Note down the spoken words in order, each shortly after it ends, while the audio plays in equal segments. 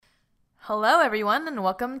Hello, everyone, and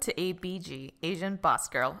welcome to ABG, Asian Boss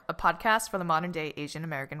Girl, a podcast for the modern-day Asian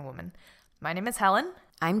American woman. My name is Helen.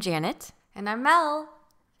 I'm Janet. And I'm Mel.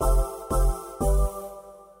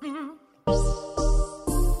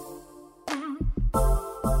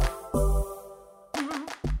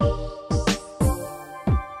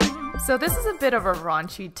 So this is a bit of a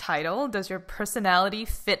raunchy title, Does Your Personality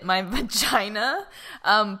Fit My Vagina?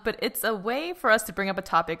 But it's a way for us to bring up a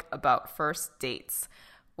topic about first dates.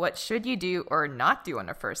 What should you do or not do on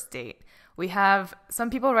a first date? We have some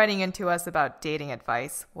people writing into us about dating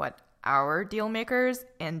advice, what our deal makers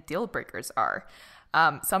and deal breakers are.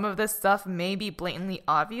 Some of this stuff may be blatantly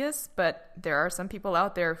obvious, but there are some people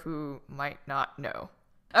out there who might not know.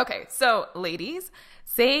 Okay, so ladies,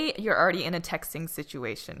 say you're already in a texting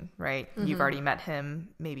situation, right? Mm-hmm. You've already met him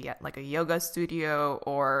maybe at like a yoga studio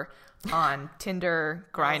or on Tinder,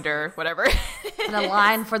 Grindr, whatever. In a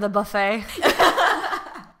line for the buffet.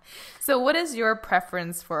 So what is your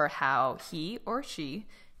preference for how he or she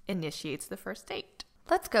initiates the first date?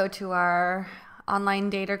 Let's go to our online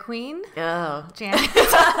dater queen. Oh, Janet.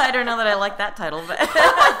 I don't know that I like that title, but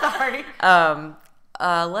Sorry.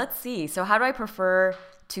 Let's see. So how do I prefer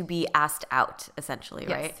to be asked out, essentially,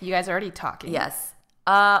 Yes, right? you guys are already talking. Yes.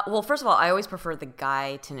 Well, first of all, I always prefer the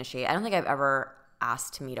guy to initiate. I don't think I've ever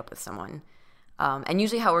asked to meet up with someone. And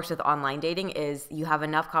usually how it works with online dating is you have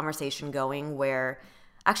enough conversation going where...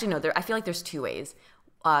 Actually, no, I feel like there's two ways.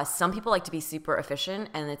 Some people like to be super efficient,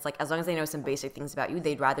 and it's like as long as they know some basic things about you,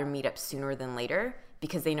 they'd rather meet up sooner than later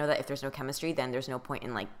because they know that if there's no chemistry, then there's no point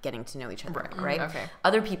in like getting to know each other, right? Okay.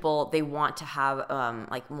 Other people, they want to have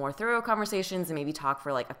like more thorough conversations and maybe talk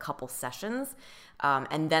for like a couple sessions,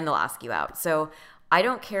 and then they'll ask you out. So I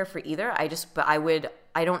don't care for either.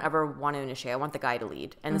 I don't ever want to initiate. I want the guy to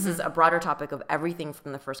lead. And this is a broader topic of everything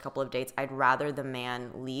from the first couple of dates. I'd rather the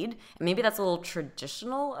man lead. And maybe that's a little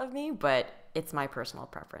traditional of me, but it's my personal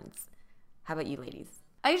preference. How about you ladies?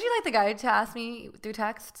 I usually like the guy to ask me through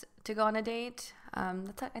text to go on a date. I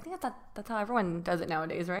think that's how everyone does it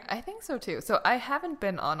nowadays, right? I think so too. So I haven't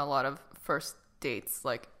been on a lot of first dates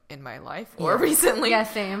like in my life or recently. Yeah,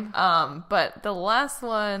 same. But the last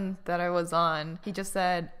one that I was on, he just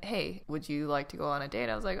said, hey, would you like to go on a date?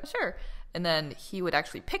 I was like, oh, sure. And then he would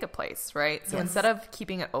actually pick a place, right? So instead of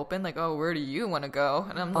keeping it open, like, oh, where do you want to go?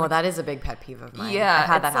 And I'm like, That is a big pet peeve of mine. Yeah, I've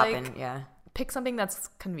had that like, happen. Yeah. Pick something that's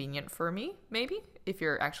convenient for me, maybe, if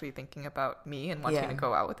you're actually thinking about me and wanting to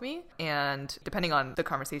go out with me. And depending on the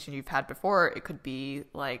conversation you've had before, it could be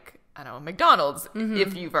like, I don't know, McDonald's,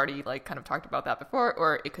 if you've already like kind of talked about that before,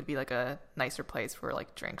 or it could be like a nicer place for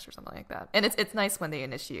like drinks or something like that. And it's nice when they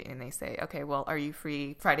initiate and they say, okay, well, are you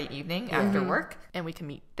free Friday evening after work? And we can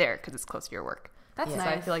meet there because it's close to your work. That's nice. So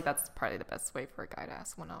I feel like that's probably the best way for a guy to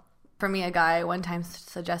ask one out. For me, a guy one time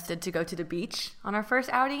suggested to go to the beach on our first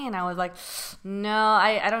outing, and I was like, no,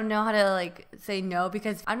 I don't know how to like say no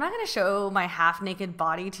because I'm not going to show my half naked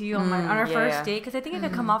body to you on our first date because I think it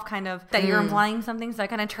could come off kind of that you're implying something. So I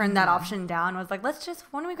kind of turned that option down. I was like, why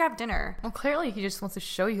don't we grab dinner? Well, clearly he just wants to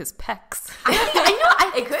show you his pecs. I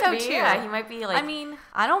think It could so be, too. yeah. He might be like... I mean,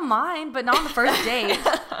 I don't mind, but not on the first date.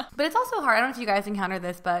 But it's also hard. I don't know if you guys encountered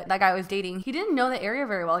this, but that guy I was dating, he didn't know the area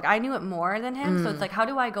very well. Like I knew it more than him. So it's like, how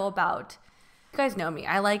do I go about... You guys know me.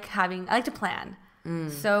 I like to plan.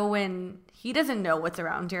 So when he doesn't know what's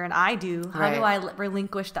around here and I do, how do I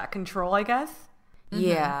relinquish that control, I guess?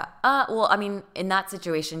 Yeah. Well, I mean, in that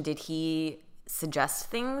situation, did he suggest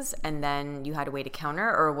things and then you had a way to counter,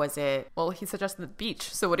 or was it... Well, he suggested the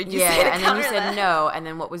beach. So what did you say? And then you said no. And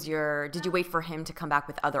then what was did you wait for him to come back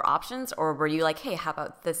with other options, or were you like, hey, how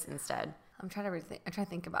about this instead? I'm trying to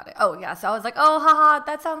think about it. Oh, yeah. So I was like, oh, haha,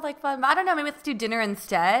 that sounds like fun. But I don't know. Maybe let's do dinner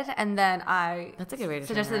instead. And then That's a good way to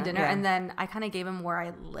suggested the dinner. Yeah. And then I kind of gave him where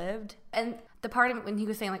I lived. And the part of it when he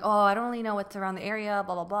was saying like, oh, I don't really know what's around the area,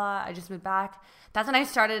 blah, blah, blah. I just moved back. That's when I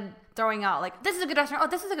started throwing out like, this is a good restaurant. Oh,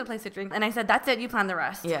 this is a good place to drink. And I said, that's it. You plan the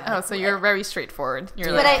rest. Yeah. Oh, so you're very straightforward.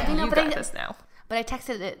 You're but like, you got this now. But I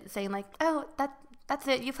texted it saying like, oh, that's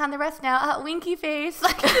it. You plan the rest now. Winky face.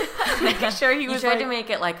 Like, making sure he was. You tried to make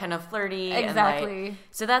it like kind of flirty. Exactly. And, like,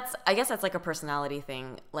 so I guess that's like a personality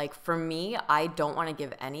thing. Like for me, I don't want to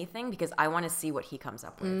give anything because I want to see what he comes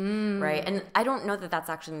up with, right? And I don't know that that's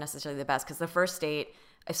actually necessarily the best because the first date,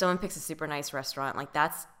 if someone picks a super nice restaurant, like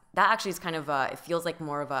that actually is kind of it feels like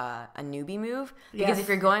more of a newbie move because if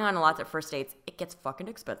you're going on a lot of first dates, it gets fucking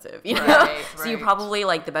expensive, you know? Right. So you probably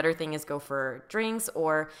like the better thing is go for drinks,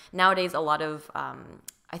 or nowadays a lot of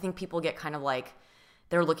I think people get kind of like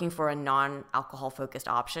they're looking for a non-alcohol focused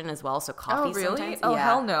option as well. So coffee Oh, really? sometimes. Oh, yeah.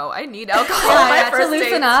 hell no. I need alcohol on my to first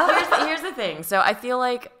loosen date. up. Here's the thing. So I feel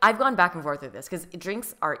like I've gone back and forth with this because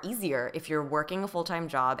drinks are easier if you're working a full-time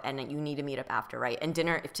job and you need to meet up after, right? And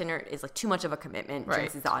if dinner is like too much of a commitment, Right.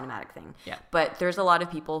 drinks is the automatic thing. Yeah. But there's a lot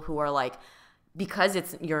of people who are like, because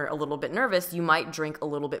you're a little bit nervous, you might drink a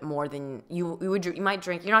little bit more than you would. You might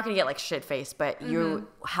drink. You're not going to get like shit faced, but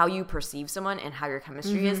how you perceive someone and how your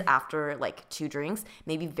chemistry is after like 2 drinks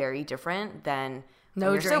may be very different than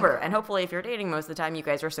when you're drink. sober. And hopefully, if you're dating, most of the time you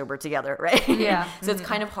guys are sober together, right? Yeah. So it's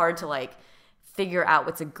kind of hard to like figure out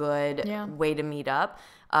what's a good way to meet up.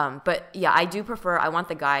 But yeah, I do prefer, I want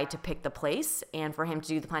the guy to pick the place and for him to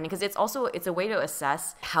do the planning because it's a way to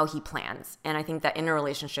assess how he plans. And I think that in a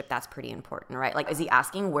relationship, that's pretty important, right? Like, is he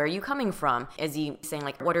asking where are you coming from? Is he saying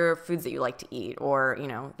like, what are foods that you like to eat? Or,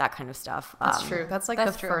 that kind of stuff. That's true. That's like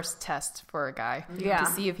that's the true. first test for a guy. Yeah. To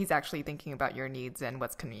see if he's actually thinking about your needs and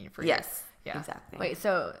what's convenient for you. Yes. Yeah. Exactly. Wait,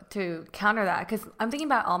 so to counter that, because I'm thinking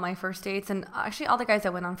about all my first dates, and actually all the guys I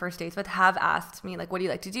went on first dates with have asked me, like, what do you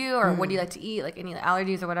like to do, or what do you like to eat, like any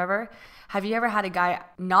allergies or whatever. Have you ever had a guy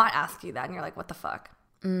not ask you that, and you're like, what the fuck?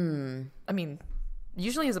 I mean,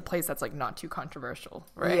 usually is a place that's like not too controversial,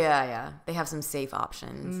 right? Yeah. They have some safe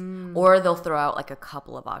options. Or they'll throw out like a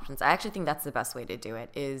couple of options. I actually think that's the best way to do it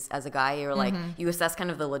is as a guy, you're like, you assess kind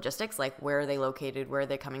of the logistics, like where are they located, where are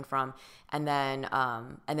they coming from? And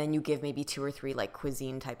then you give maybe 2 or 3 like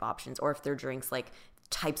cuisine type options. Or if they're drinks, like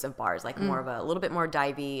types of bars, like more of a little bit more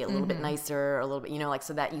divey, a little bit nicer, a little bit, like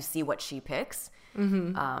so that you see what she picks.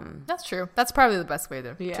 That's true. That's probably the best way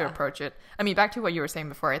to Yeah. approach it. I mean, back to what you were saying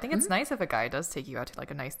before, I think it's nice if a guy does take you out to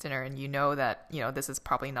like a nice dinner and you know that, this is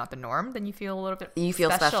probably not the norm, then you feel a little bit You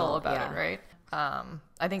feel special, about yeah. it, right?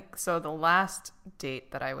 I think so the last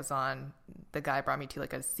date that I was on, the guy brought me to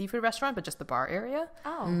like a seafood restaurant, but just the bar area.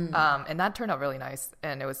 Oh. And that turned out really nice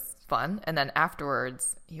and it was fun. And then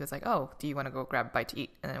afterwards he was like, oh, do you want to go grab a bite to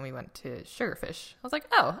eat? And then we went to Sugarfish. I was like,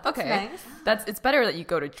 oh, okay. nice. It's better that you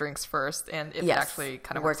go to drinks first. And if it actually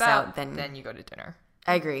kind of works out, then you go to dinner.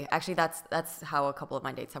 I agree. Actually, that's how a couple of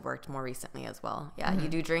my dates have worked more recently as well. Yeah, you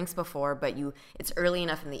do drinks before, but it's early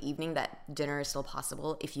enough in the evening that dinner is still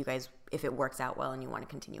possible if it works out well and you want to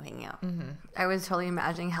continue hanging out. I was totally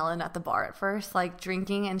imagining Helen at the bar at first, like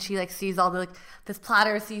drinking, and she like sees all the this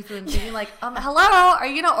platter of seafood and being like, hello, are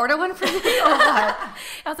you gonna order one for me or what? I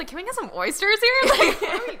was like, can we get some oysters here? Like,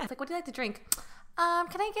 It's like, what do you like to drink?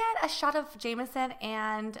 Can I get a shot of Jameson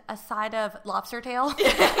and a side of lobster tail?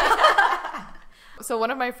 so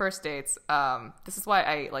one of my first dates, this is why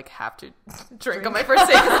I like have to drink on my first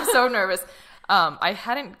date because I'm so nervous. I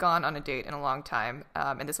hadn't gone on a date in a long time,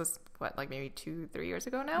 and this was like maybe 2-3 years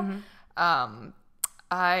ago now.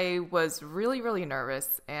 I was really, really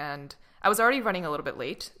nervous, and I was already running a little bit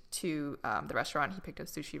late to the restaurant. He picked a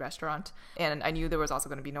sushi restaurant, and I knew there was also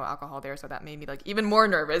going to be no alcohol there, so that made me like even more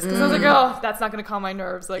nervous because I was like, oh, that's not going to calm my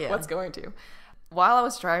nerves. Like, what's going to? While I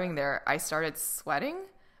was driving there, I started sweating.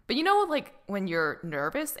 But like when you're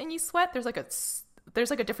nervous and you sweat, there's like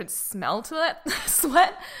a different smell to that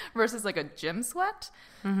sweat versus like a gym sweat.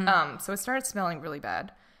 So it started smelling really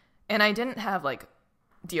bad, and I didn't have like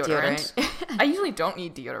deodorant. I usually don't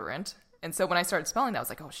need deodorant. And so when I started smelling that, I was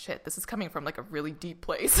like, oh shit, this is coming from like a really deep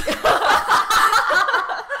place.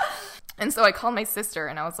 And so I called my sister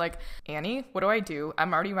and I was like, Annie, what do I do?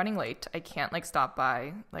 I'm already running late. I can't like stop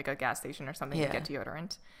by like a gas station or something to get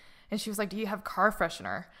deodorant. And she was like, do you have car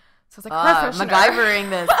freshener? So I was like, car freshener. MacGyvering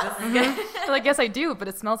this. This is good. I'm like, yes, I do, but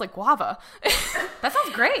it smells like guava. That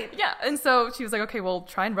sounds great. Yeah. And so she was like, okay, well,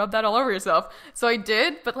 try and rub that all over yourself. So I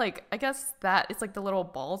did, but like, I guess that it's like the little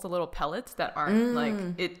balls, the little pellets that aren't like,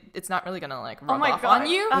 it's not really going to like rub off on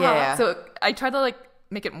you. Yeah. So I tried to like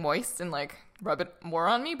make it moist and like rub it more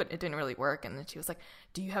on me, but it didn't really work. And then she was like,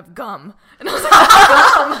 do you have gum? And I was like,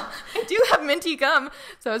 gum. I do have minty gum.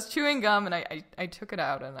 So I was chewing gum and I took it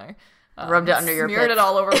out and I rubbed it under your smeared pits. it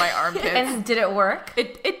all over my armpits. And did it work?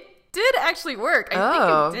 It did actually work.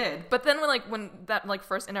 I think it did. But then when that like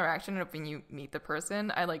first interaction of when you meet the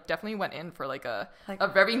person, I like definitely went in for like a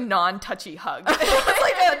very non-touchy hug. It was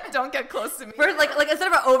like a don't get close to me. First, like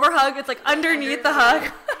instead of an overhug, it's like underneath the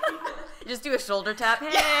hug. You just do a shoulder tap.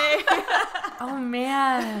 Hey. Oh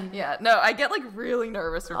man. Yeah, no, I get like really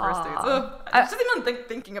nervous for first dates. Ugh. I just even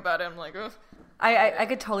thinking about it, I'm like, ugh. I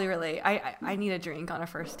could totally relate. I need a drink on a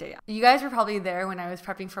first date. You guys were probably there when I was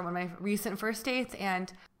prepping for one of my recent first dates,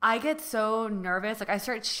 and I get so nervous. Like I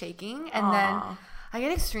start shaking, and then I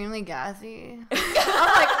get extremely gassy.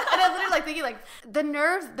 I'm like, and then was literally like thinking like the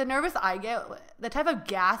nervous I get, the type of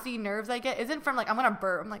gassy nerves I get isn't from like I'm gonna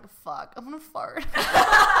burp. I'm like fuck, I'm gonna fart.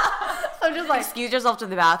 So I'm just like excuse yourself to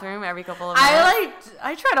the bathroom every couple of minutes.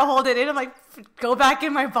 I try to hold it in. I'm like go back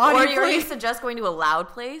in my body. Or you suggest going to a loud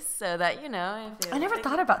place so that you know. I never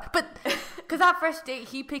thought about it. But because that first date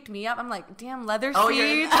he picked me up, I'm like damn leather Oh,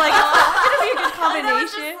 seats, like it's gonna be a good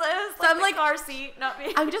combination. So I'm like car seat, not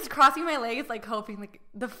me. I'm just crossing my legs, like hoping like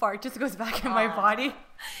the fart just goes back in my body.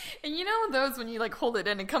 And you know those when you like hold it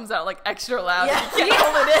in, it comes out like extra loud. Yeah. You can't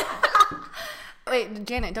hold it in. Wait,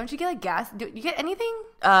 Janet, don't you get like gas? Do you get anything?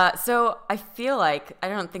 So I feel like, I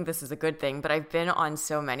don't think this is a good thing, but I've been on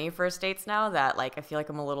so many first dates now that like I feel like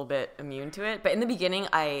I'm a little bit immune to it. But in the beginning,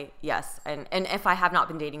 yes. And if I have not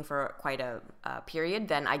been dating for quite a period,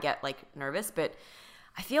 then I get like nervous. But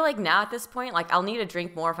I feel like now at this point, like I'll need a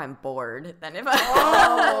drink more if I'm bored than if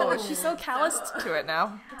Oh, she's so calloused to it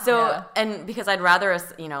now. So, Yeah. and because I'd rather,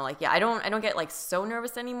 you know, like, yeah, I don't get like so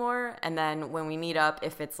nervous anymore. And then when we meet up,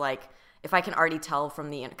 if it's like, if I can already tell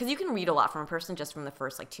from because you can read a lot from a person just from the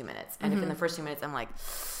first like 2 minutes. And if in the first 2 minutes I'm like,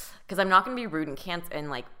 because I'm not going to be rude and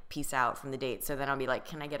like peace out from the date. So then I'll be like,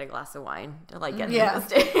 can I get a glass of wine to like get through this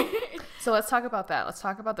date? So let's talk about that. Let's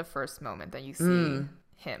talk about the first moment that you see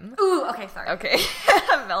him. Ooh, okay, sorry. Okay.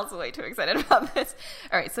 Mel's way too excited about this.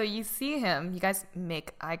 All right. So you see him. You guys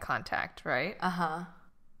make eye contact, right? Uh-huh.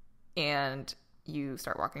 And you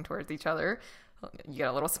start walking towards each other. You get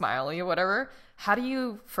a little smiley or whatever. How do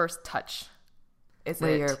you first touch? What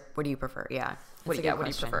do you prefer? Yeah. What do you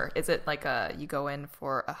prefer? Is it like you go in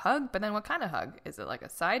for a hug, but then what kind of hug? Is it like a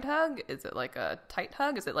side hug? Is it like a tight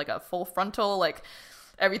hug? Is it like a full frontal, like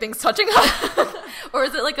everything's touching hug? Or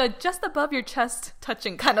is it like a just above your chest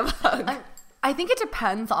touching kind of hug? I think it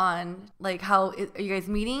depends on like are you guys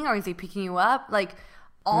meeting or is he picking you up? Like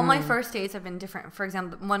all my first dates have been different. For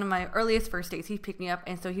example, one of my earliest first dates, he picked me up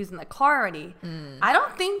and so he was in the car already. I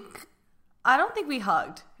don't think we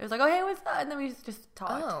hugged. It was like, oh hey, what's that? And then we just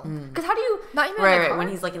talked. Oh, because how do you not even right when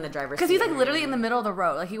he's like in the driver's seat? Because he's like literally in the middle of the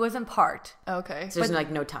road. Like he wasn't parked. Okay, so there's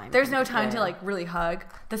like no time. There's no time to like really hug.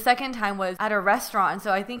 The second time was at a restaurant, and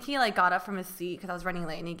so I think he like got up from his seat because I was running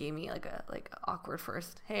late, and he gave me like a awkward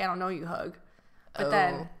first. Hey, I don't know you hug, but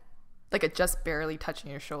then. Like a just barely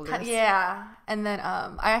touching your shoulders. Yeah. And then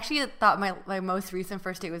I actually thought my most recent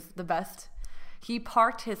first date was the best. He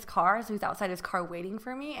parked his car, so he was outside his car waiting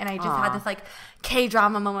for me. And I just had this like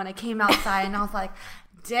K-drama moment. I came outside and I was like,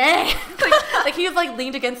 dang. like he was like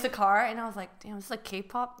leaned against the car and I was like, damn, this is like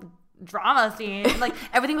K-pop drama scene. And, like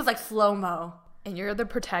everything was like slow-mo. And you're the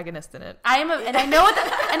protagonist in it. And I know what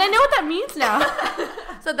that means now.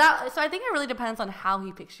 So I think it really depends on how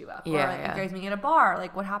he picks you up. Yeah, or like if you guys meet at a bar,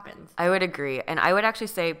 like what happens. I would agree. And I would actually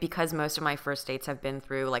say because most of my first dates have been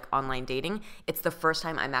through like online dating, it's the first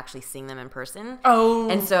time I'm actually seeing them in person. Oh.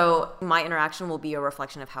 And so my interaction will be a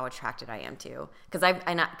reflection of how attracted I am to. Because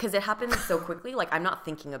it happens so quickly, like I'm not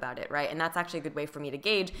thinking about it, right? And that's actually a good way for me to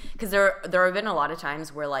gauge. Because there have been a lot of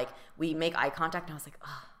times where like we make eye contact and I was like,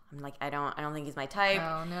 oh. I'm like, I don't think he's my type.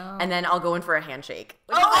 Oh, no. And then I'll go in for a handshake.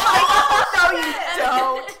 Oh, no, you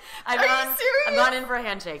don't. I'm not in for a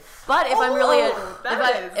handshake. But if I'm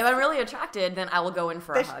really attracted, then I will go in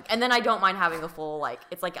for a hug. And then I don't mind having a full, like,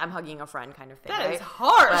 it's like I'm hugging a friend kind of thing. That is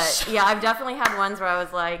harsh. But yeah, I've definitely had ones where I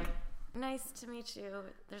was like, nice to meet you.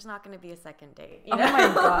 There's not going to be a second date. You know? Oh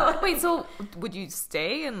my god! Wait, so would you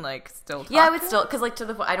stay and like still talk? Yeah, I would still, because like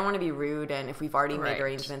I don't want to be rude, and if we've already made Right.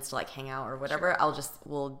 arrangements to like hang out or whatever,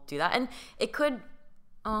 we'll do that. And it could.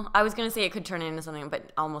 I was gonna say it could turn into something,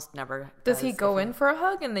 but almost never. Does he go in for a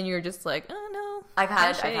hug and then you're just like, oh no? I've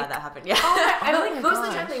had that happen. Yeah, I Oh like my most of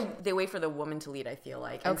the gosh. time they wait for the woman to lead. I feel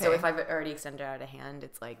like, and so Okay. if I've already extended out a hand,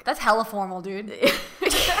 it's like That's hella formal, dude.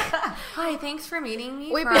 Hi, thanks for meeting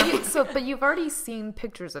me. Wait, but you've already seen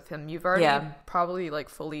pictures of him. You've already probably like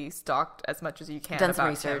fully stalked as much as you can. Done some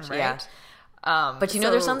about him, research, right? yeah. But you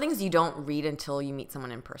know, there's some things you don't read until you meet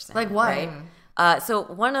someone in person. Like what? Right? So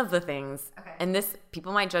one of the things, and this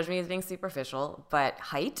people might judge me as being superficial, but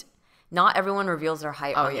height. Not everyone reveals their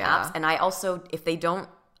height on the apps, and I also, if they don't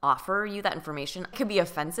offer you that information, it could be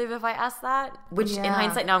offensive if I ask that. Which in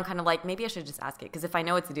hindsight now I'm kind of like, maybe I should just ask it because if I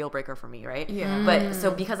know it's a deal breaker for me, right? Yeah. But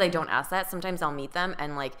so because I don't ask that, sometimes I'll meet them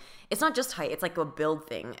and like it's not just height, it's like a build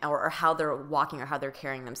thing or how they're walking or how they're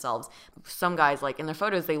carrying themselves. Some guys like in their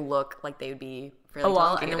photos they look like they would be really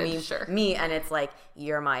tall, and then we meet and it's like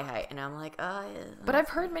you're my height, and I'm like, oh yeah. But I've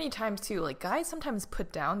heard many times too, like guys sometimes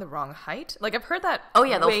put down the wrong height. Like I've heard that. Oh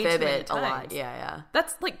yeah, they'll way fib too many it a lot. times. Yeah.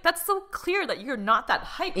 That's so clear that you're not that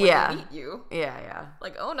height when they meet you. Yeah.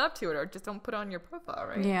 Like own up to it, or just don't put it on your profile,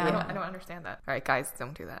 right? Yeah. I don't understand that. All right, guys,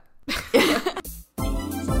 don't do that.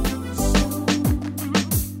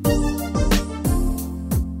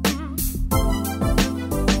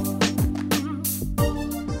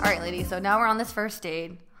 okay, so now we're on this first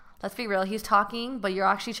date. Let's be real. He's talking, but you're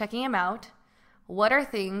actually checking him out. What are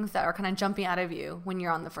things that are kind of jumping out of you when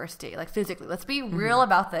you're on the first date, like physically? Let's be real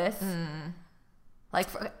about this. Like,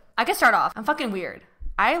 I can start off. I'm fucking weird.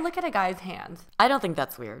 I look at a guy's hands. I don't think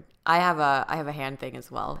that's weird. I have a hand thing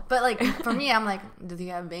as well. But like for me, I'm like, does he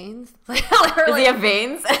have veins? Like, Does he have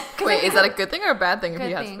veins? Wait, is that a good thing or a bad thing if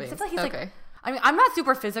he has thing. veins? It's like he's okay. like, I mean, I'm not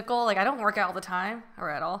super physical. Like, I don't work out all the time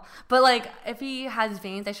or at all. But like, if he has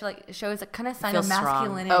veins, I should like it shows a kind of sign of Feels strong.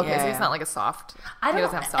 masculinity. Okay, so Yeah. he's not like a soft. I he don't.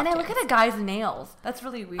 doesn't have soft And I look hands. at a guy's nails. That's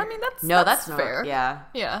really weird. I mean, that's That's fair. not, yeah.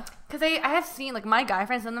 Yeah. Because I have seen, like, my guy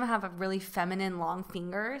friends, some of them have, like, really feminine long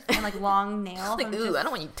fingers and, like, long nails. Like, and ooh, just- I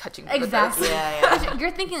don't want you touching me with Exactly. this. Yeah. You're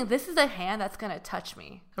thinking, this is a hand that's going to touch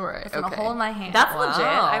me. Right. It's going to Okay. hold my hand. That's Wow. legit.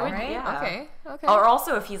 I would. Right? Yeah. Okay. Okay. Or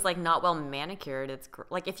also, if he's like not well manicured, it's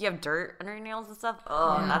like if you have dirt under your nails and stuff.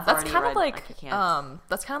 Oh, that's That's already kind of red. like you can't.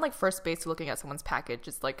 that's kind of like first base to looking at someone's package.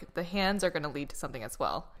 It's like the hands are going to lead to something as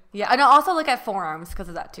well. Yeah, and I also look at forearms because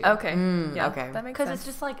of that, too. Okay. Yeah. okay. That makes Because sense. it's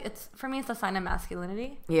just, like, for me, it's a sign of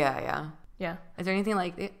masculinity. Yeah. Yeah. Is there anything,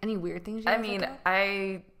 like, any weird things you I guys mean, look at?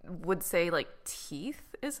 I would say like teeth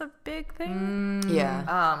is a big thing.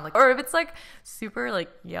 Yeah. Like, or if it's like super like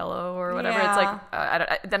yellow or whatever, it's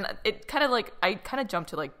like then it kind of like I kind of jump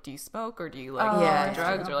to like, do you smoke or do you like Yeah, do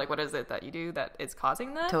drugs true. or like what is it that you do that is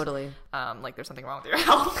causing that? Totally. Like there's something wrong with your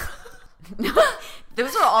health.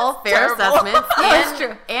 Those are all fair terrible. assessments. That's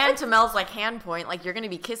true. And to Mel's like hand point, like you're gonna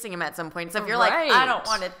be kissing him at some point. So if you're like, I Right. don't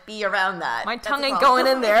want to be around that. My that's tongue a ain't problem.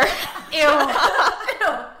 going in there.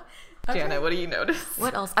 Ew. Janet, what do you notice?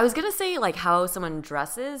 What else? I was gonna say like how someone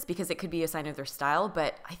dresses because it could be a sign of their style,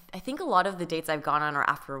 but I think a lot of the dates I've gone on are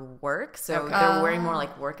after work, so they're wearing more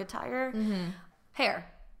like work attire. Hair.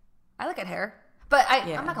 I look at hair. But I'm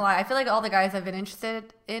Yeah. not going to lie. I feel like all the guys I've been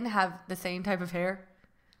interested in have the same type of hair.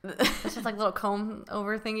 It's just like a little comb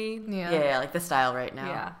over thingy. Yeah, like the style right now.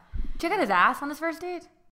 Yeah. Check out his ass on his first date?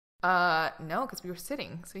 No, because we were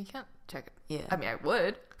sitting, so you can't check it. Yeah. I mean, I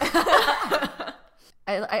would.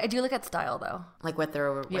 I do look at style though. Like what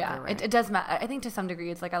they're Yeah, wearing. it does matter. I think to some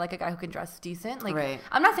degree, it's like I like a guy who can dress decent. Like, Right.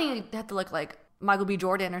 I'm not saying you have to look like Michael B.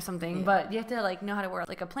 Jordan or something, but you have to like know how to wear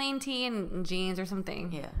like a plain tee and jeans or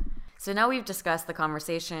something. Yeah. So now we've discussed the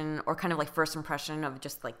conversation or kind of like first impression of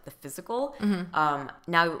just like the physical.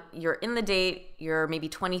 Now you're in the date, you're maybe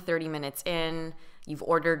 20, 30 minutes in, you've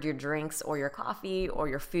ordered your drinks or your coffee or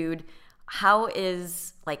your food. How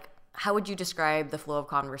would you describe the flow of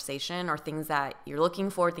conversation or things that you're looking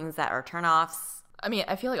for, things that are turnoffs? I mean,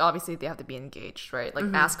 I feel like obviously they have to be engaged, right? Like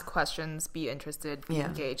ask questions, be interested, be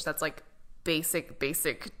engaged. That's like basic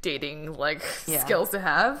dating like skills to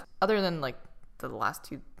have. Other than like the last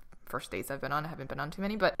two first dates I've been on, I haven't been on too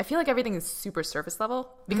many, but I feel like everything is super surface level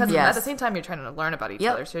because at the same time you're trying to learn about each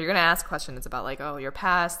other. So you're gonna ask questions about like, oh, your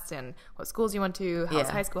past and what schools you went to, how's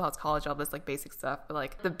high school, how's college, all this like basic stuff. But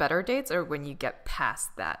like the better dates are when you get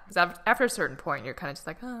past that. Because after a certain point, you're kind of just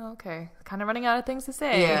like, oh, okay, kind of running out of things to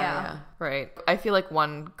say. Yeah. Right. I feel like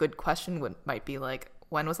one good question might be like,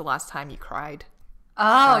 when was the last time you cried?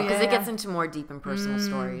 Oh, yeah. Because it gets into more deep and personal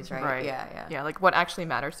stories, right? Right. Yeah. Like what actually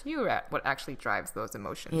matters to you, or what actually drives those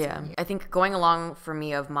emotions. Yeah, I think going along for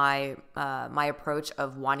me of my my approach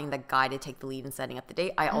of wanting the guy to take the lead in setting up the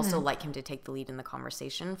date, I also like him to take the lead in the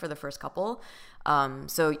conversation for the first couple.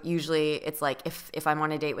 So usually it's like if I'm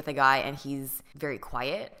on a date with a guy and he's very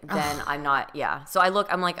quiet, then I'm not. Yeah. So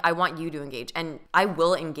I'm like, I want you to engage, and I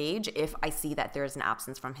will engage if I see that there's an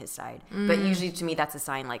absence from his side. But usually to me that's a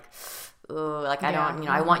sign like. Like I don't,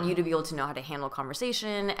 I want you to be able to know how to handle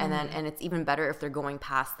conversation, and then and it's even better if they're going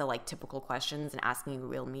past the like typical questions and asking you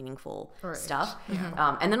real meaningful stuff.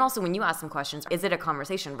 And then also when you ask them questions, is it a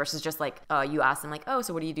conversation versus just like you ask them like, oh,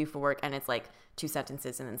 so what do you do for work, and it's like 2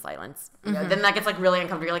 sentences and then silence. Then that gets like really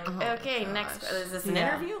uncomfortable. You're like, okay, next, is this an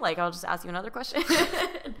interview? Like I'll just ask you another question.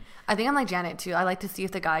 I think I'm like Janet too. I like to see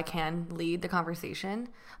if the guy can lead the conversation,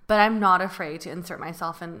 but I'm not afraid to insert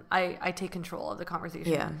myself, and I take control of the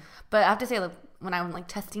conversation. Yeah. But I have to say, like, when I'm like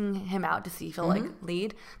testing him out to see if he'll like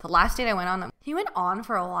lead, the last date I went on, he went on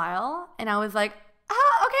for a while, and I was like,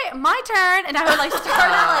 oh, okay, my turn, and I would like start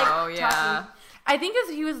out like talking. I think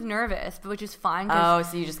because he was nervous, but which is fine. Oh,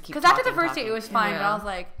 so you just keep because after the first talking. date it was fine, but I was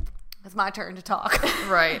like, it's my turn to talk.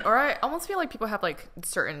 Right. Or I almost feel like people have like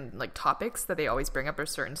certain like topics that they always bring up, or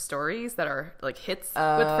certain stories that are like hits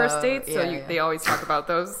with first dates. So they always talk about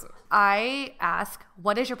those. I ask,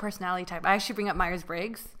 what is your personality type? I actually bring up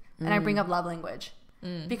Myers-Briggs, and I bring up love language,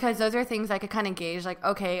 because those are things I could kind of gauge. Like,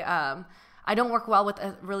 okay, I don't work well with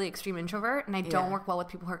a really extreme introvert, and I don't work well with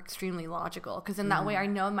people who are extremely logical, because in that way I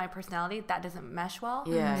know my personality, that doesn't mesh well.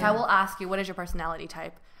 So I will ask you, what is your personality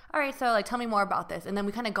type? all right, so like tell me more about this, and then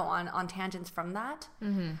we kind of go on tangents from that.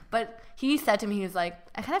 But he said to me, he was like,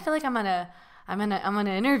 I kind of feel like I'm on an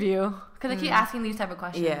interview because I keep asking these type of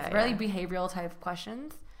questions, really behavioral type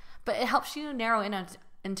questions, but it helps you narrow in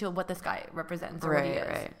into what this guy represents or what he is.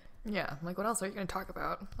 Right. Yeah, like what else are you going to talk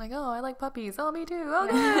about? Like, oh, I like puppies. Oh, me too.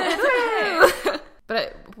 Oh, good.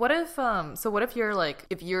 But what if you're like,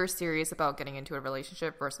 if you're serious about getting into a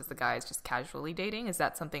relationship versus the guy is just casually dating? Is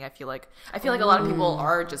that something I feel like a lot of people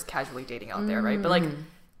are just casually dating out there, right? But like,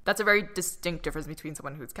 that's a very distinct difference between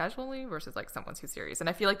someone who's casually versus like someone who's serious. And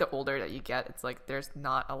I feel like the older that you get, it's like there's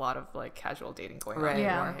not a lot of like casual dating going on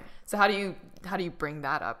anymore. Right. So how do you bring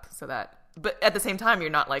that up so that, but at the same time, you're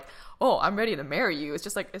not like, oh, I'm ready to marry you. It's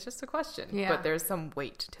just like, it's just a question. Yeah. But there's some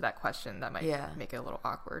weight to that question that might make it a little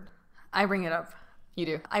awkward. I bring it up. You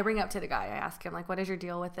do? I bring it up to the guy. I ask him, like, what is your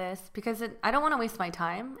deal with this? Because I don't want to waste my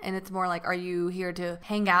time. And it's more like, are you here to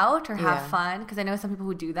hang out or have fun? Because I know some people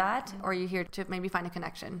who do that. Or are you here to maybe find a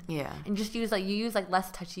connection? Yeah. And just use less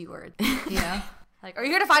touchy words, you know? Like, are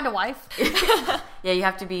you here to find a wife? Yeah, you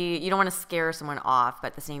have to be, you don't want to scare someone off, but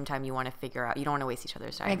at the same time, you want to figure out, you don't want to waste each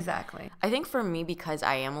other's time. Exactly. I think for me, because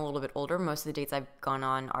I am a little bit older, most of the dates I've gone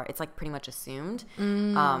on it's like pretty much assumed.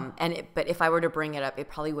 But if I were to bring it up, it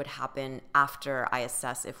probably would happen after I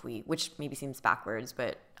assess which maybe seems backwards,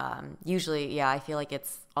 but usually, I feel like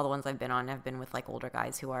it's all the ones I've been on have been with like older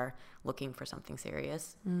guys who are looking for something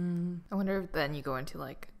serious. I wonder if then you go into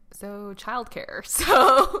like, so childcare.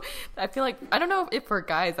 So I feel like, I don't know if for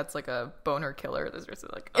guys that's like a boner killer. There's just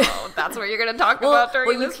like, oh, that's what you're going to talk about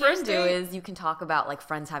during this first date. What you can do is you can talk about like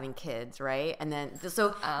friends having kids, right? And then, so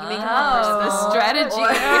you make the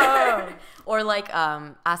strategy. Or like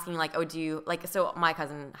asking like, oh, do you, like, so my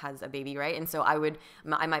cousin has a baby, right? And so I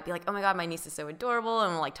might be like, oh my God, my niece is so adorable.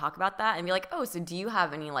 And we'll like talk about that and be like, oh, so do you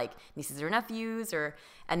have any like nieces or nephews?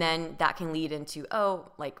 And then that can lead into,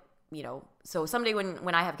 oh, like, you know, so someday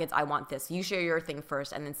when I have kids, I want this. You share your thing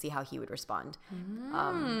first and then see how he would respond.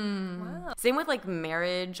 Wow. Same with like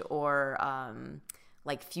marriage or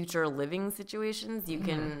like future living situations. You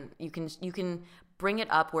can bring it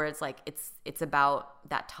up where it's like it's about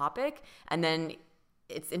that topic, and then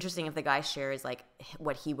it's interesting if the guy shares like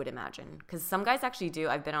what he would imagine, because some guys actually do.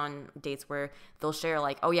 I've been on dates where they'll share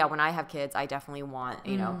like, oh yeah, when I have kids, I definitely want,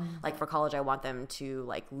 you know, like for college, I want them to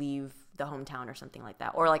like leave the hometown or something like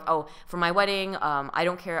that, or like, oh, for my wedding, I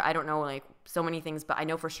don't care, I don't know, like so many things, but I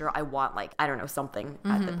know for sure I want like, I don't know, something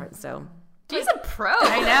at the point. So she's a pro.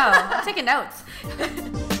 I know. I'm taking notes.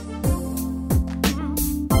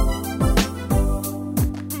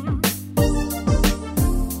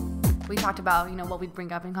 We talked about, you know, what we'd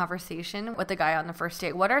bring up in conversation with the guy on the first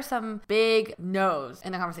date. What are some big no's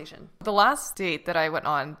in the conversation? The last date that I went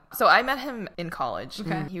on, so I met him in college.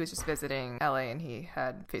 Okay. He was just visiting LA and he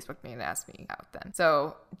had Facebooked me and asked me out then.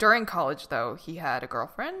 So during college though, he had a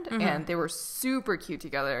girlfriend and they were super cute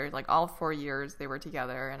together. Like all 4 years they were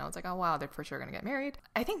together, and I was like, oh wow, they're for sure gonna get married.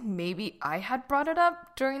 I think maybe I had brought it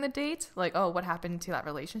up during the date, like, oh, what happened to that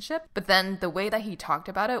relationship? But then the way that he talked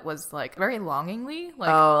about it was like very longingly. Like,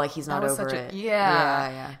 oh, like he's not over it.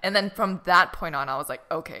 Yeah. And then from that point on, I was like,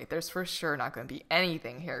 okay, there's for sure not going to be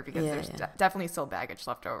anything here, because there's definitely still baggage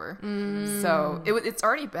left over. So it's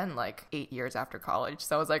already been like 8 years after college.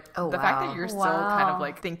 So I was like, the fact that you're still kind of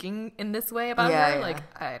like thinking in this way about her, like,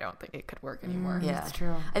 I don't think it could work anymore. Yeah, that's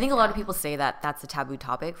true. I think a lot of people say that that's a taboo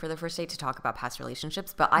topic for the first date, to talk about past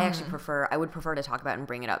relationships, but I actually I would prefer to talk about it and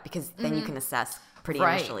bring it up, because then you can assess pretty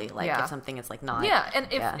initially, like if something is like not. Yeah, and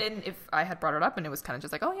if I had brought it up and it was kind of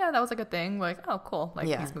just like, oh yeah, that was like a thing, like, oh cool, like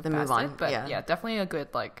he's moved past it. But definitely a good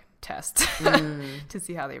like test to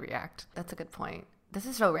see how they react. That's a good point. This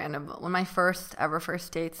is so random. When my first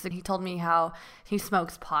dates, he told me how he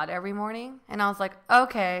smokes pot every morning, and I was like,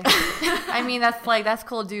 okay. I mean, that's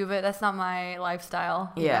cool, dude, but that's not my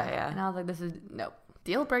lifestyle. Yeah. And I was like, this is nope,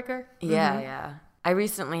 deal breaker. Yeah. I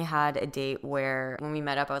recently had a date where when we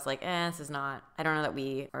met up, I was like, this is not, I don't know that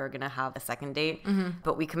we are going to have a second date,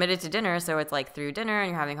 but we committed to dinner. So it's like through dinner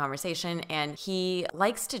and you're having a conversation, and he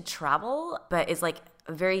likes to travel, but is like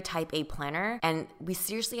a very type A planner. And we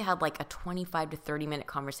seriously had like a 25 to 30 minute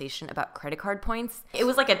conversation about credit card points. It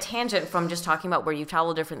was like a tangent from just talking about where you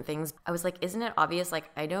travel, different things. I was like, isn't it obvious?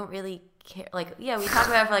 Like, I don't really care. Like, yeah, we talked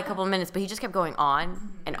about it for like a couple of minutes, but he just kept going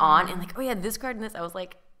on and like, oh yeah, this card and this. I was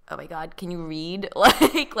like, oh my God, can you read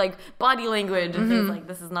like body language and things like,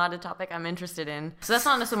 this is not a topic I'm interested in. So that's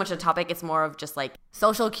not so much a topic, it's more of just like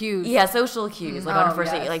social cues. Yeah, social cues. Like on a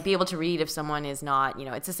first date, like be able to read if someone is not, you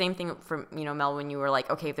know, it's the same thing from, you know, Mel, when you were like,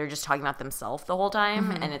 okay, if they're just talking about themselves the whole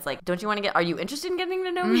time and it's like, don't you want to are you interested in getting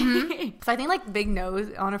to know me? So I think like big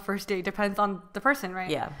no's on a first date depends on the person, right?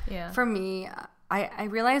 Yeah. For me, I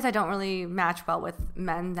realize I don't really match well with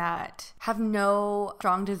men that have no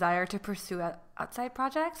strong desire to pursue outside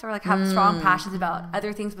projects or like have strong passions about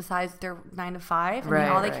other things besides their 9 to 5 and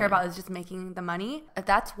all they care about is just making the money. If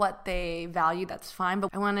that's what they value, that's fine. But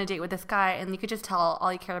I went on a date with this guy and you could just tell all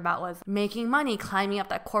he cared about was making money, climbing up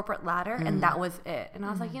that corporate ladder, and that was it. And I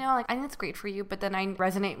was like, like I think that's great for you, but then I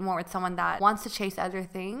resonate more with someone that wants to chase other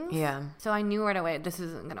things. Yeah. So I knew right away this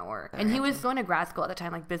isn't gonna work. And he was going to grad school at the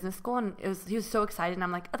time, like business school, and he was so excited. And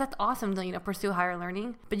I'm like, oh, that's awesome to pursue higher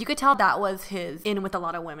learning. But you could tell that was his in with a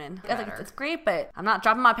lot of women. I was like, it's great, but I'm not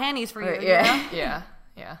dropping my panties for you. Yeah.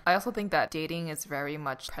 Yeah. I also think that dating is very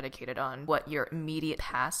much predicated on what your immediate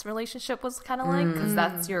past relationship was kind of like, because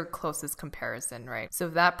that's your closest comparison, right? So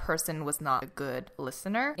if that person was not a good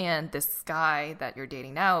listener and this guy that you're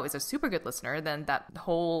dating now is a super good listener, then that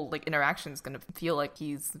whole like interaction is going to feel like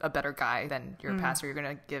he's a better guy than your past, or you're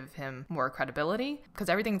going to give him more credibility because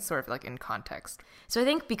everything's sort of like in context. So I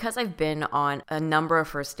think because I've been on a number of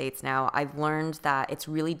first dates now, I've learned that it's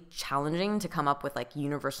really challenging to come up with like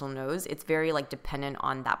universal no's. It's very like dependent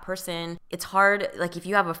on that person. It's hard, like if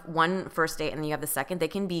you have one first date and then you have the second, they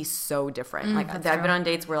can be so different. Like I've been on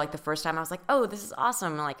dates where like the first time I was like, oh, this is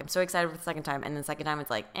awesome, and like I'm so excited for the second time, and then the second time it's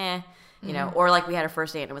like you know, or like we had a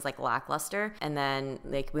first date and it was like lackluster, and then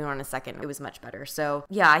like we went on a second, it was much better. So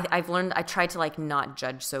yeah, I've learned, I try to like not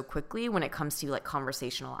judge so quickly when it comes to like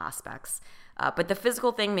conversational aspects. But the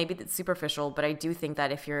physical thing, maybe it's superficial, but I do think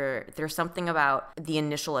that if there's something about the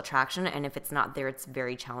initial attraction, and if it's not there, it's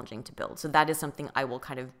very challenging to build. So that is something I will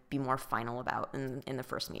kind of be more final about in the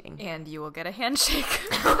first meeting. And you will get a handshake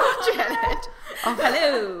from Janet. Oh,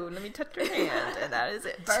 hello, let me touch your hand, and that is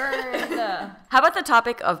it. Burn. How about the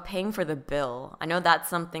topic of paying for the bill? I know that's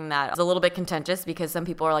something that is a little bit contentious because some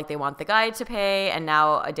people are like, they want the guy to pay, and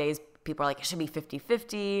nowadays people are like, it should be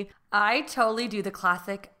 50-50. I totally do the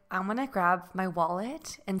classic, I'm going to grab my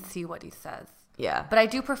wallet and see what he says. Yeah. But I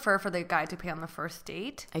do prefer for the guy to pay on the first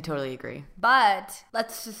date. I totally agree. But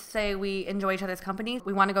let's just say we enjoy each other's company.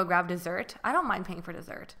 We want to go grab dessert. I don't mind paying for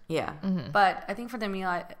dessert. Yeah. But I think for the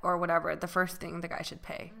meal or whatever, the first thing the guy should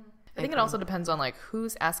pay. I think it also depends on like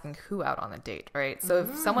who's asking who out on a date, right? So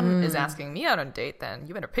if someone is asking me out on a date, then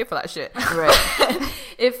you better pay for that shit. Right.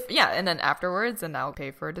 And then afterwards, and I'll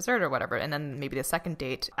pay for a dessert or whatever. And then maybe the second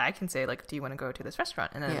date, I can say like, do you want to go to this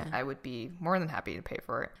restaurant? And then I would be more than happy to pay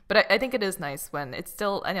for it. But I think it is nice when it's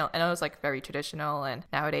still, I know it's like very traditional, and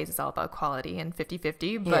nowadays it's all about quality and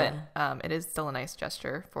 50-50, but it is still a nice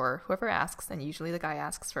gesture for whoever asks. And usually the guy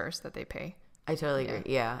asks first that they pay. I totally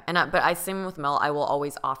agree. Yeah. And but I same with Mel. I will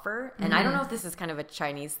always offer. And I don't know if this is kind of a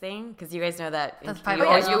Chinese thing, because you guys know that you fight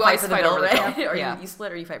for the bill, right? Or yeah. you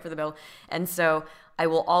split or you fight for the bill. And so I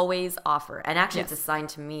will always offer. And actually it's assigned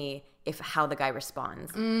to me how the guy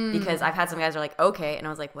responds. Because I've had some guys are like, okay. And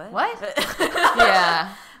I was like, what?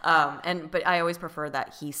 Yeah. But I always prefer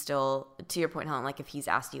that he still, to your point, Helen, like if he's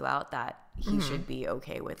asked you out, that he should be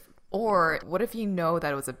okay with. Or what if you know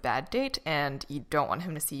that it was a bad date and you don't want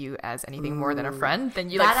him to see you as anything more than a friend? Then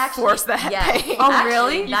you force that paying. Oh, actually,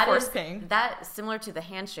 really? You force paying. That similar to the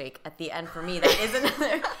handshake at the end for me. That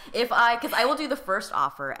isn't because I will do the first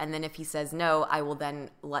offer, and then if he says no, I will then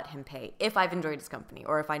let him pay if I've enjoyed his company,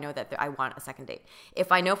 or if I know that I want a second date.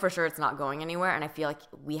 If I know for sure it's not going anywhere, and I feel like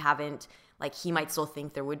we haven't. Like, he might still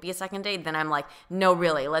think there would be a second date, then I'm like, no,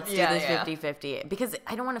 really, let's do this 50-50. Because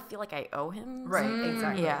I don't want to feel like I owe him. Right,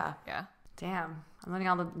 exactly. Yeah. Damn. I'm learning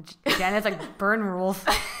all the Janet's like burn rules.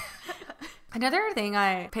 Another thing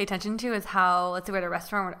I pay attention to is how, let's say we're at a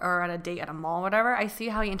restaurant or at a date at a mall or whatever, I see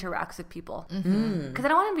how he interacts with people. Because I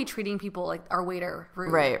don't want to be treating people like our waiter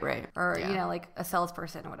rude. Right. Or, like a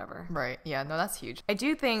salesperson or whatever. Right. Yeah, no, that's huge. I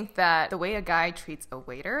do think that the way a guy treats a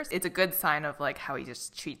waiter, it's a good sign of like how he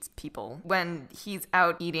just treats people. When he's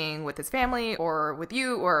out eating with his family or with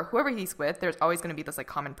you or whoever he's with, there's always going to be this like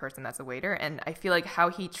common person that's a waiter. And I feel like how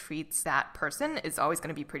he treats that person is always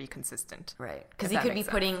going to be pretty consistent. Right. Because he could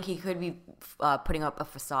be putting up a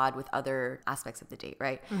facade with other aspects of the date,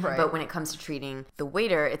 right? But when it comes to treating the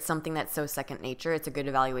waiter, it's something that's so second nature. It's a good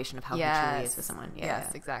evaluation of how he truly is with someone.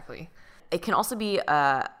 Yes, exactly. It can also be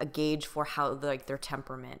a gauge for how their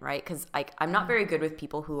temperament, right? Because I'm not very good with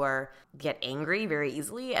people who get angry very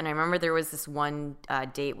easily. And I remember there was this one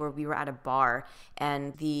date where we were at a bar,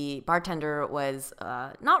 and the bartender was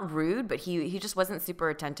not rude, but he just wasn't super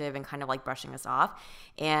attentive and kind of like brushing us off.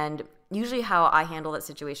 And usually how I handle that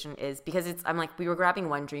situation is because I'm like, we were grabbing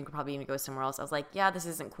one drink, we're probably going to go somewhere else. I was like, yeah, this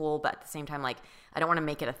isn't cool, but at the same time, like, I don't want to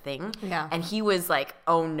make it a thing. Yeah. And he was like,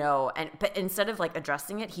 oh no. But instead of like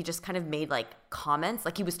addressing it, he just kind of made made like comments,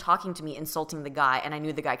 like he was talking to me, insulting the guy, and I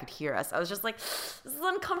knew the guy could hear us. I was just like, this is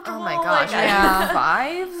uncomfortable. Oh my gosh. Like,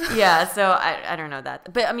 Vibes. yeah, so I don't know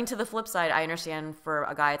that. But I mean, to the flip side, I understand for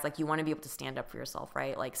a guy, it's like you want to be able to stand up for yourself,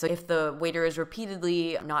 right? Like, so if the waiter is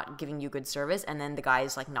repeatedly not giving you good service and then the guy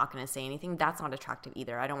is like not going to say anything, that's not attractive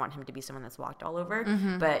either. I don't want him to be someone that's walked all over.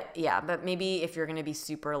 But yeah, but maybe if you're going to be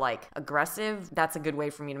super like aggressive, that's a good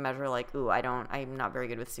way for me to measure like, ooh, I'm not very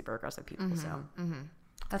good with super aggressive people. So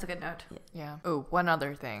That's a good note. Yeah. Oh, one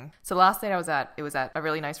other thing. So the last night it was at a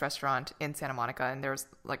really nice restaurant in Santa Monica, and there was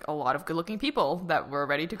like a lot of good-looking people that were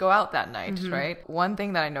ready to go out that night, right? One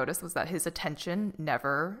thing that I noticed was that his attention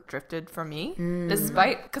never drifted from me,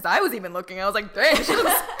 despite, because I was even looking, I was like, dang, she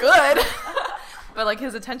looks good. But like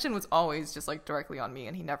his attention was always just like directly on me,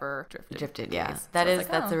 and he never drifted. Yeah. So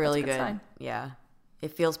That's a really that's a good sign. yeah.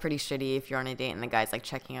 It feels pretty shitty if you're on a date and the guy's like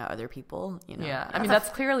checking out other people, you know. Yeah. I mean, that's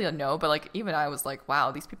clearly a no, but like even I was like, wow,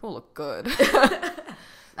 these people look good.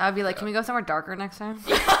 I would be like, can we go somewhere darker next time?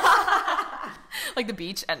 Like the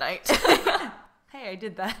beach at night. Hey, I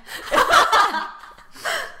did that.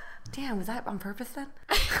 Damn, was that on purpose then?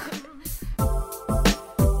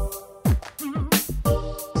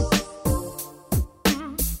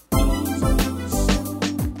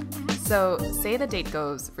 So say the date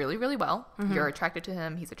goes really, really well. You're attracted to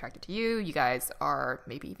him. He's attracted to you. You guys are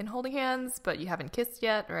maybe even holding hands, but you haven't kissed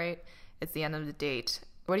yet, right? It's the end of the date.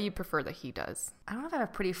 What do you prefer that he does? I don't know if I have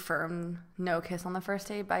a pretty firm no kiss on the first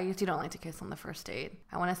date, but I usually don't like to kiss on the first date.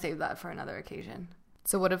 I want to save that for another occasion.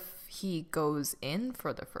 So what if he goes in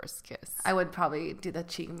for the first kiss? I would probably do the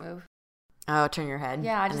cheek move. Oh, turn your head.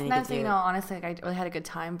 Yeah, I and just then not get saying, to- honestly, like, I really had a good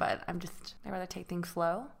time, but I'd rather take things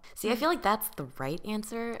slow. See, I feel like that's the right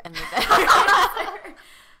answer and the better answer.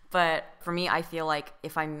 But for me, I feel like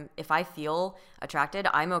if I feel attracted,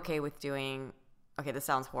 I'm okay with doing. Okay, this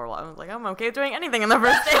sounds horrible. I was like, I'm okay with doing anything in the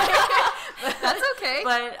first date. That's okay.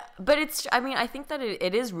 But it's. I mean, I think that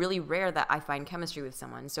it is really rare that I find chemistry with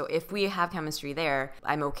someone. So if we have chemistry there,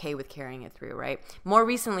 I'm okay with carrying it through, right? More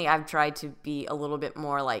recently, I've tried to be a little bit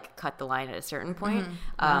more like cut the line at a certain point.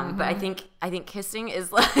 But I think kissing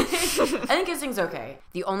is like. I think kissing's okay.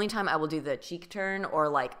 The only time I will do the cheek turn or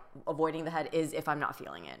like avoiding the head is if I'm not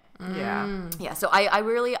feeling it. Yeah. Yeah. So I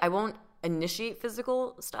won't initiate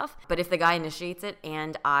physical stuff, but if the guy initiates it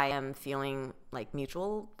and I am feeling like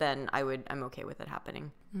mutual, then I'm okay with it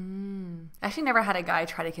happening. I actually never had a guy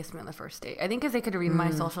try to kiss me on the first date. I think because they could read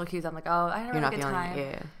my social cues, I'm like, oh, I had a really good time.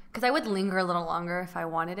 Yeah. Because I would linger a little longer if I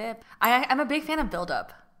wanted it. I'm a big fan of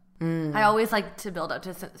build-up. I always like to build up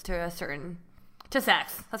to sex,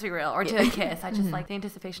 let's be real, or to a kiss. I just like the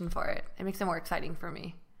anticipation for it. It makes it more exciting for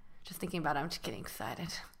me. Just thinking about it, I'm just getting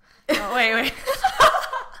excited. Oh, wait.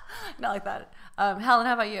 Not like that. Helen,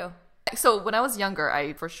 how about you? So when I was younger,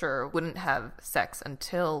 I for sure wouldn't have sex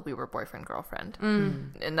until we were boyfriend, girlfriend.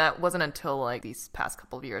 And that wasn't until like these past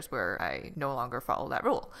couple of years where I no longer follow that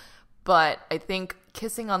rule. But I think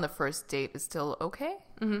kissing on the first date is still okay.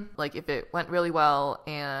 Like if it went really well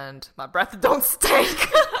and my breath don't stink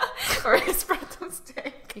or his breath don't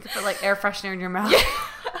stink. You could put like air freshener in your mouth.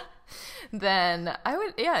 Then I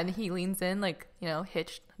would, and he leans in like,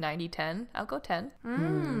 hitched 90-10. I'll go 10.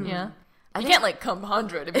 Yeah. You can't like come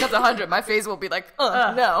 100. If it comes 100, my face will be like,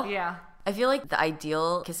 no. Yeah. I feel like the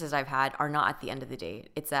ideal kisses I've had are not at the end of the date.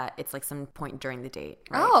 It's like some point during the date.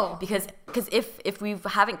 Right? Oh. Because if we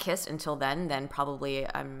haven't kissed until then probably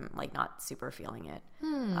I'm like not super feeling it.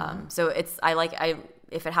 So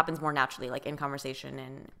if it happens more naturally, like in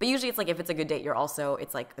conversation but usually it's like if it's a good date,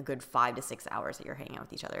 it's like a good 5 to 6 hours that you're hanging out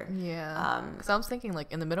with each other. Yeah. Because I was thinking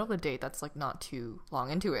like in the middle of the date, that's like not too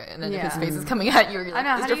long into it. And then if his face is coming at you, you're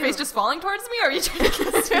like, is your face just falling towards me or are you trying to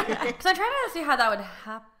kiss me? Because I'm trying to see how that would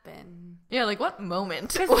happen. Yeah, like what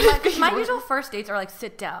moment? Because my usual first dates are like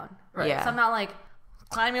sit down. Right. Yeah. So I'm not like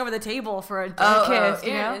climbing over the table for a kiss,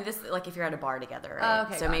 you know? And this, like if you're at a bar together, right?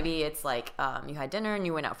 Okay, so maybe it's like you had dinner and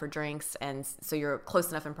you went out for drinks, and so you're close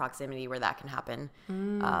enough in proximity where that can happen.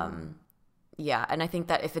 Yeah, and I think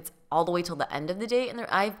that if it's all the way till the end of the date, and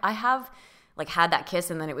I have like had that kiss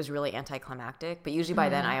and then it was really anticlimactic, but usually by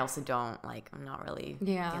then I also don't like, I'm not really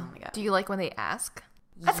feeling it. Do you like when they ask?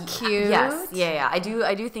 That's cute. Yes. Yeah. I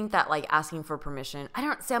do think that like asking for permission,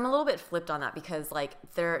 I'm a little bit flipped on that because like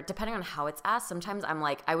depending on how it's asked, sometimes I'm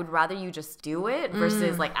like, I would rather you just do it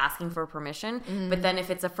versus like asking for permission. But then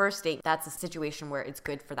if it's a first date, that's a situation where it's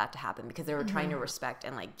good for that to happen because they were trying to respect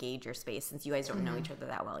and like gauge your space since you guys don't know each other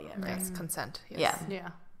that well yet, right? Yes, consent. Yes. Yeah.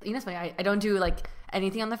 You know, it's funny. I don't do like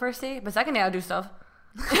anything on the first date, but second day I'll do stuff.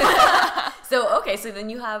 So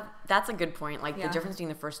then that's a good point. Like the difference between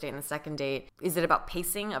the first date and the second date, is it about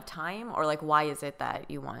pacing of time or like why is it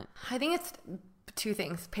that you want? I think it's two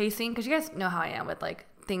things. Pacing, because you guys know how I am with like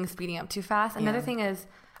things speeding up too fast. Another thing is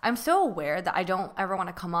I'm so aware that I don't ever want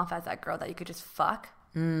to come off as that girl that you could just fuck.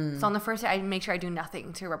 So on the first day, I make sure I do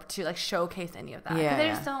nothing to like showcase any of that. Because I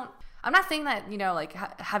just don't. I'm not saying that, you know, like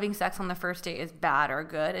having sex on the first date is bad or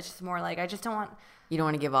good. It's just more like I just don't want. You don't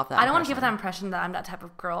want to give off that. I don't want to give that impression that I'm that type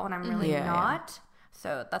of girl, and I'm really not.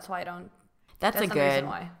 So that's why I don't. That's a the good. reason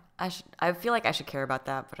why. I feel like I should care about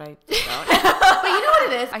that, but I don't. But you know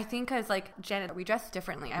what it is? I think because like Janet, we dress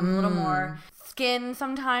differently. I'm a little more skin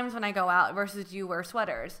sometimes when I go out versus you wear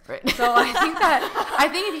sweaters. Right. So I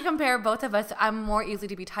think if you compare both of us, I'm more easy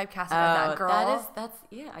to be typecasted as that girl. That's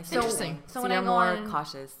I see. Interesting. So when you're I go more on,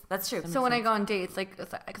 cautious. That's true. So when I go on dates, like,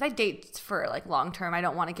 because I date for like long term, I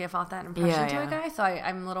don't want to give off that impression to a guy. So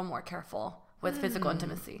I'm a little more careful with physical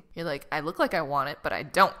intimacy. You're like, I look like I want it, but I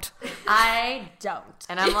don't. I don't.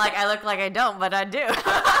 And I'm like, I look like I don't, but I do.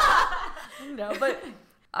 No, but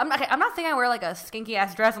I'm not saying I wear like a skinky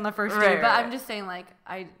ass dress on the first date, but I'm just saying like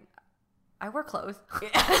I wear clothes.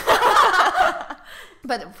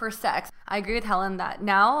 But for sex, I agree with Helen that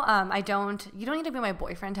now you don't need to be my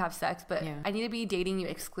boyfriend to have sex, but I need to be dating you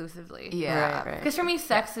exclusively. Yeah. Because for me,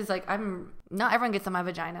 sex is like not everyone gets on my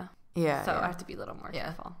vagina. Yeah. So I have to be a little more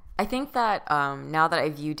careful. I think that now that I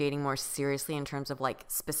view dating more seriously in terms of like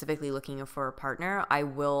specifically looking for a partner,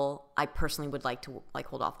 I personally would like to like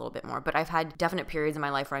hold off a little bit more. But I've had definite periods in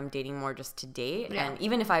my life where I'm dating more just to date. Yeah. And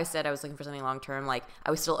even if I said I was looking for something long term, like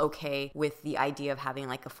I was still okay with the idea of having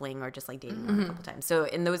like a fling or just like dating one a couple times. So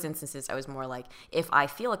in those instances, I was more like, if I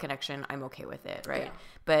feel a connection, I'm okay with it, right? Yeah.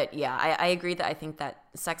 But yeah, I agree that I think that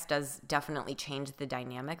sex does definitely change the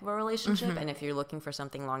dynamic of a relationship. And if you're looking for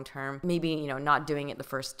something long term, maybe, you know, not doing it the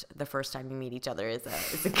first time you meet each other is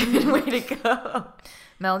a good way to go.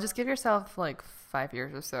 Mel, just give yourself like 5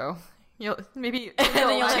 years or so. You'll maybe and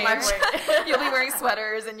then you'll change. You'll be wearing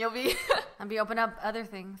sweaters and you'll be I'll be open up other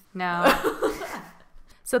things. No.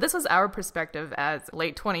 So this was our perspective as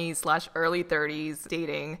late 20s / early 30s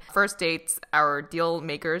dating. First dates, our deal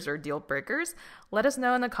makers or deal breakers. Let us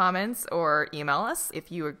know in the comments or email us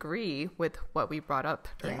if you agree with what we brought up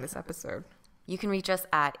during this episode. You can reach us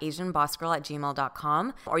at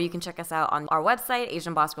asianbossgirl@gmail.com, or you can check us out on our website,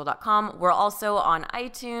 asianbossgirl.com. We're also on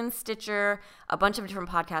iTunes, Stitcher, a bunch of different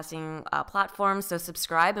podcasting platforms, so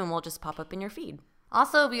subscribe and we'll just pop up in your feed.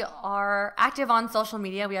 Also, we are active on social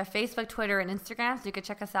media. We have Facebook, Twitter, and Instagram, so you can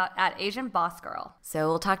check us out at Asian Boss Girl. So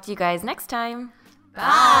we'll talk to you guys next time.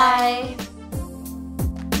 Bye.